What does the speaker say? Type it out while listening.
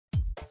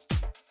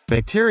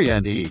Bacteria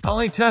and E.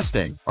 Coli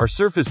testing. Our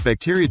surface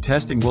bacteria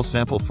testing will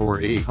sample for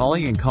E.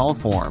 coli and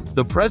coliform.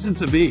 The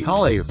presence of E.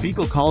 coli or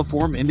fecal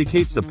coliform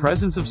indicates the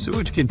presence of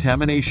sewage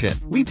contamination.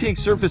 We take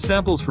surface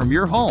samples from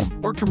your home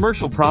or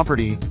commercial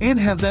property and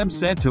have them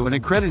sent to an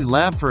accredited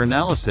lab for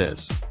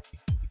analysis.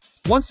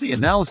 Once the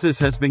analysis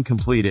has been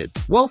completed,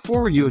 we'll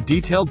forward you a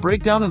detailed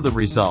breakdown of the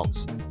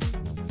results.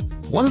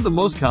 One of the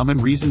most common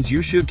reasons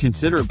you should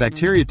consider a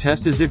bacteria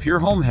test is if your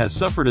home has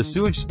suffered a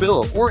sewage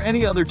spill or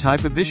any other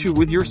type of issue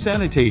with your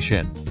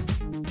sanitation.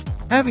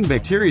 Having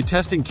bacteria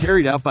testing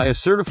carried out by a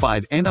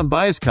certified and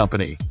unbiased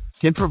company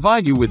can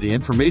provide you with the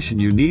information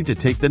you need to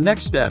take the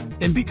next step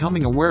in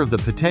becoming aware of the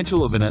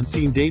potential of an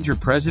unseen danger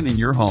present in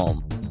your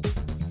home.